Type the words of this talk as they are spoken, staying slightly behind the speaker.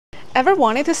Ever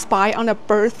wanted to spy on the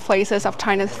birthplaces of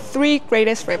China's three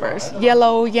greatest rivers,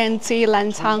 Yellow, Yangtze,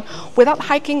 Lancang, without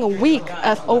hiking a week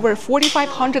of over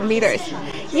 4,500 meters?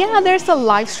 Yeah, there's a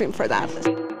live stream for that.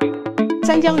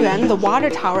 Sanjiangyuan, the water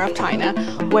tower of China,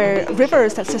 where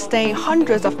rivers that sustain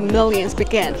hundreds of millions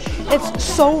begin. It's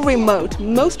so remote,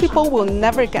 most people will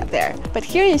never get there. But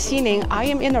here in Xining, I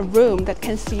am in a room that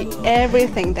can see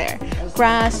everything there.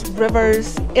 Grass,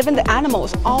 rivers, even the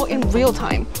animals, all in real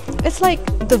time. It's like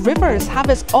the rivers have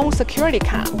its own security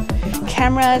cam.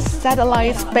 Cameras,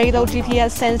 satellites, BeiDou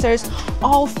GPS sensors,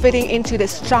 all fitting into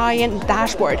this giant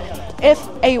dashboard. If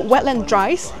a wetland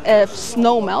dries, if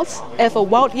snow melts, if a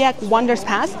wild yak wanders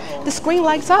past, the screen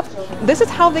lights up. This is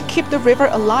how they keep the river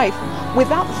alive,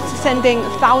 without sending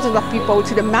thousands of people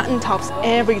to the mountaintops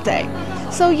every day.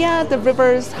 So yeah, the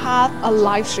rivers have a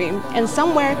live stream, and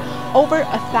somewhere over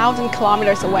 1,000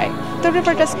 kilometers away, the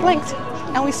river just blinked,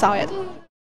 and we saw it.